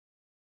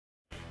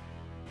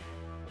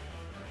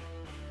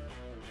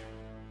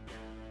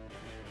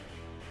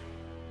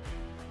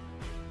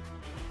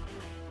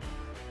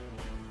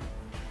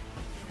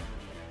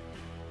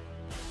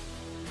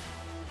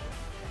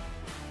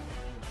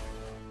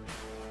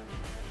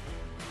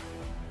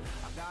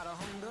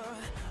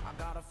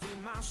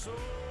The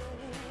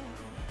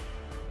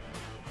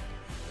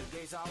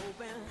gates are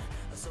open,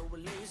 so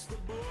release the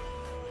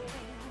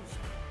bulls.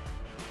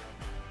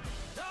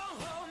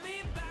 Don't hold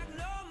me back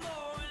no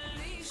more,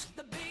 unleash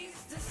the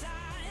beast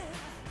inside.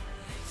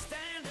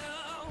 Stand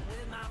up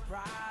with my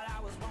pride, I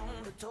was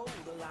born to toe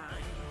the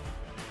line.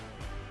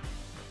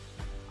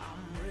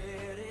 I'm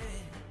ready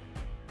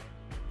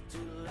to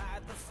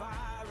light the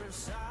fire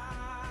inside.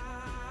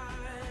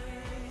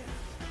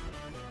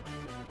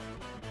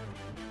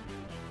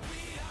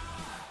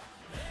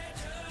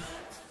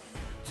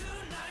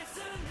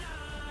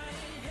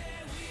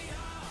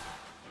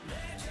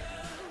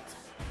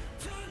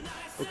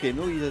 Okay,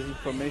 now he has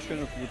information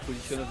of the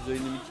position of the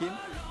enemy team.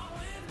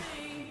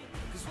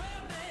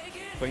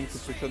 Trying to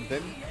pressure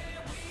them.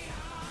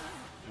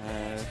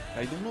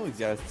 I don't know if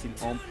they are still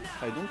amp.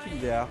 I don't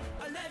think they are.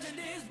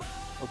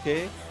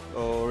 Okay.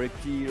 Oh,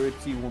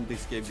 Repti won't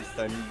escape this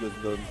time. He goes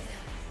down.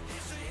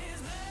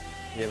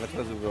 Yeah, that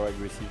was over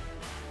aggressive.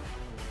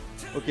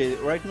 Okay,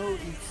 right now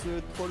it's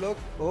Trolloc.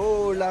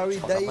 Oh, Larry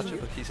dying.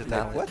 He's a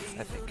down. What?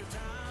 I think.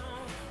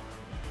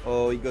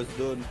 Oh, he goes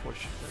down.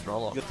 Push.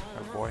 Trolloc.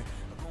 Our boy.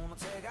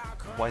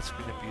 White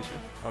screen abuser.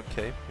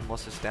 Okay, he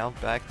was his down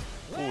back.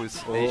 Oh, it's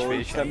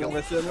HVH angle.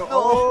 No!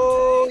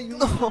 Oh, you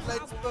no!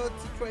 Blind spot.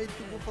 He tried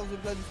to go for the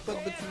blind spot,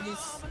 but he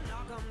missed.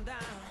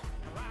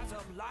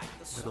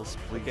 Middle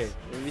split. Okay,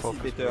 this is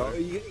better.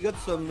 He got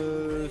some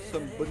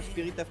bone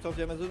spirit after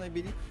the Amazon, I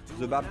believe.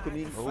 The barb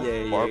coming. Oh,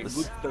 yeah, good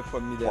stuff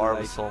from middle. Barb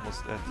is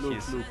almost dead.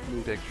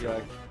 Look. Big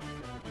trouble.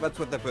 That's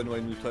what happened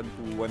when you turn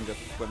to 1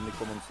 versus 1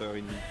 necromancer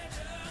in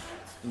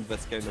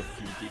that kind of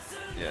PvP.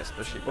 Yeah,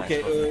 especially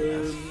okay,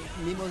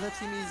 Mimosa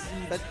team is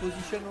in bad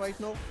position right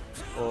now.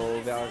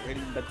 Or they are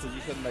really in bad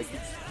position, like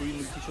it's 3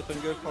 multi-shot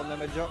angle for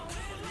Namaja.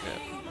 Yeah.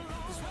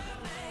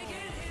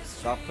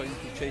 Start trying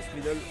to chase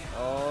middle.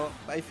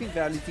 I think they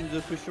are letting the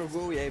pressure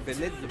go. Yeah, they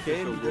let the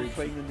pressure go.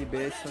 Trying on the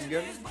BS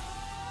angle.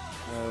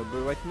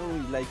 But right now,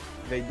 like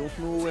they don't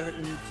know where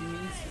any team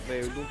is.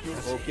 They don't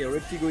know. Okay,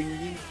 Repti going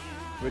in.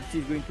 Repti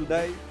is going to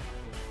die.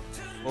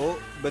 Oh,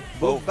 but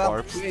both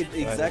barbs trade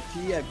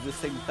exactly at the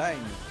same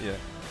time. Yeah.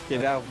 Okay,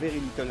 there are very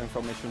little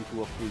information to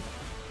work with.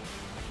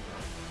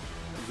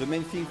 The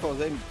main thing for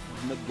them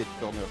is not get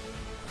corner.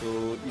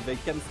 So if they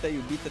can stay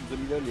a bit at the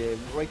middle, yeah,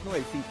 right now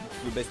I think it's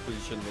the best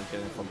position they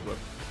can from Trolloc.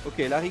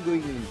 Okay, Larry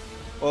going in.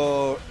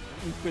 Oh,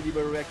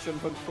 incredible reaction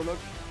from Trolloc.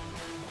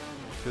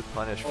 Good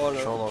punish from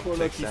Trolloc,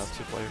 takes down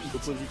 2 players.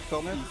 Opposite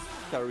corner.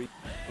 Carry.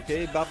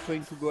 Okay, Barb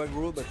trying to go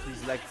aggro, but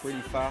he's like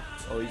really far.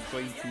 Or he's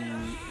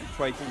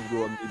trying to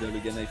go on middle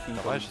again, I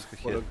think. No, just could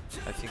hit.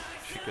 I think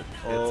she could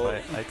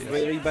hit.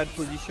 Very bad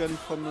position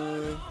from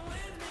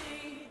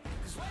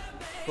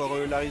for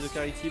Larry the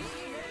carry team.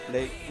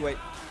 Like, wait.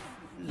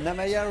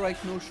 Namaya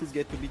right now should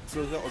get a bit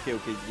closer. Okay,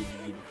 good.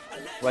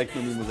 Right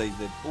now Mimosa is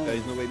dead. There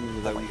is no way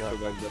Mimosa will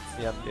survive that.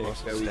 Yeah,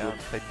 Mimosa is down.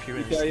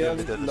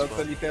 Hyperion, lock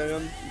on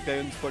Hyperion.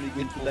 Hyperion is probably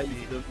going to die if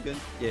he doesn't gun.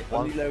 Yeah,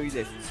 only Larry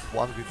left.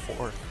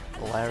 1v4.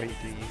 Larry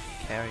the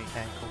carry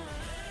ankle.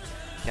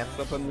 Can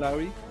stop on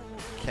Larry?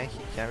 Can he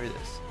carry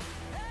this?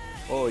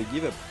 Oh, he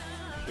gave up.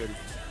 Surely.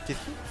 Did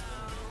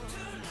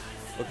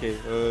he? Okay,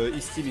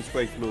 his team is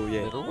quite low,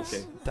 yeah. Middles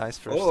okay. Dies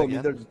first oh, again.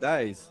 Middles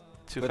dies.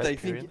 But I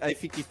Hyperion.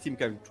 think his team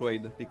can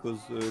trade because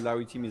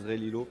Larry team is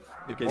really low.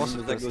 Okay,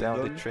 Mimosa goes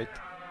down, they trade.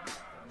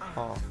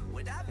 Oh,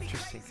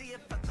 interesting.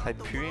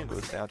 Hyperion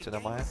goes down to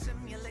Namaya.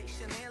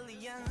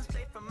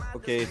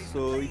 Okay,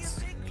 so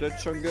it's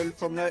clutch jungle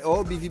from Larry.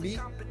 Oh, BVB.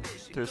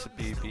 There's a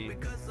BVB.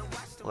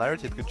 Larry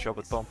did a good job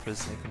at bomb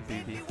prisoning from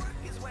BVB.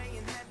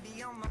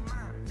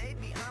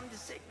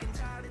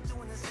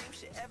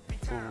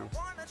 Ooh.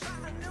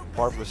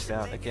 Barb was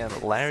down. Again,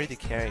 Larry the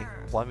carry.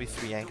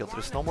 1v3 angle.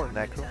 There's no more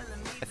necro.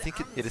 I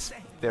think it is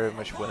very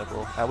much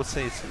winnable. I would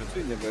say it's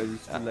even...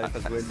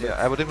 yeah,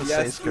 I would even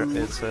say it's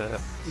a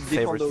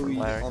favorite for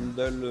Larry.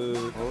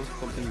 Handle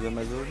something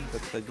Amazon,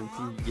 but I don't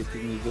think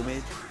getting any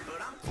damage.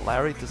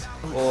 Larry does...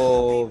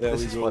 Oh, there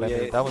this we is go. What I mean.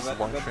 Yeah, that was a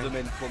long that's train. the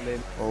main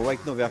problem. Oh,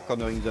 right now they are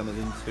cornering the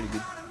Amazon, it's really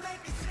good.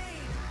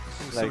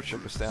 Like,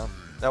 Super was down.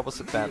 That was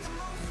a bad...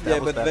 yeah,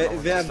 but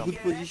they have good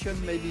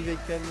position, maybe they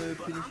can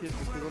finish it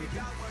if they want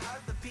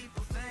to.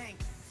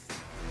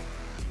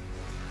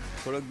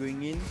 Trolloc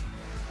going in.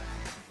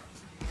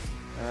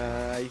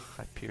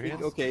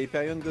 Hyperion? Okay,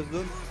 Hyperion goes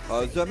down.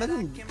 The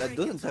Amazon that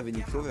doesn't have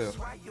any cover.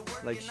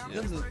 Like, she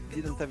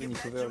didn't have any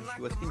cover.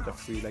 She was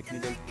interfree, like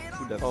middle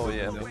should have. Oh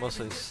yeah,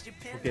 Mimosa is...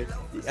 Okay,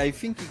 I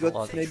think he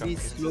got maybe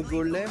slow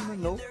golem,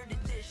 no?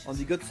 And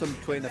he got some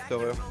train after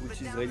her,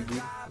 which is really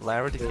good.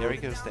 Larry the carry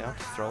goes down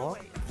to Trolloc.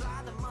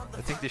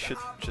 I think they should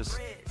just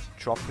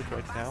drop it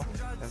right now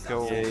and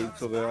go... Yeah,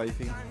 it's over, I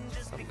think.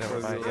 Never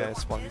mind, yeah,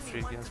 it's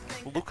 1v3 again.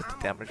 Look at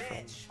the damage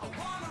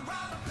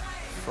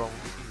from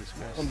Jesus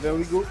Christ. And there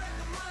we go.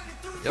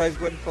 Yep.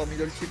 5-1 for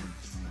middle team.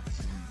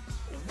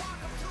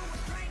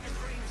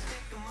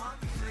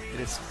 It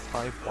is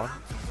 5-1.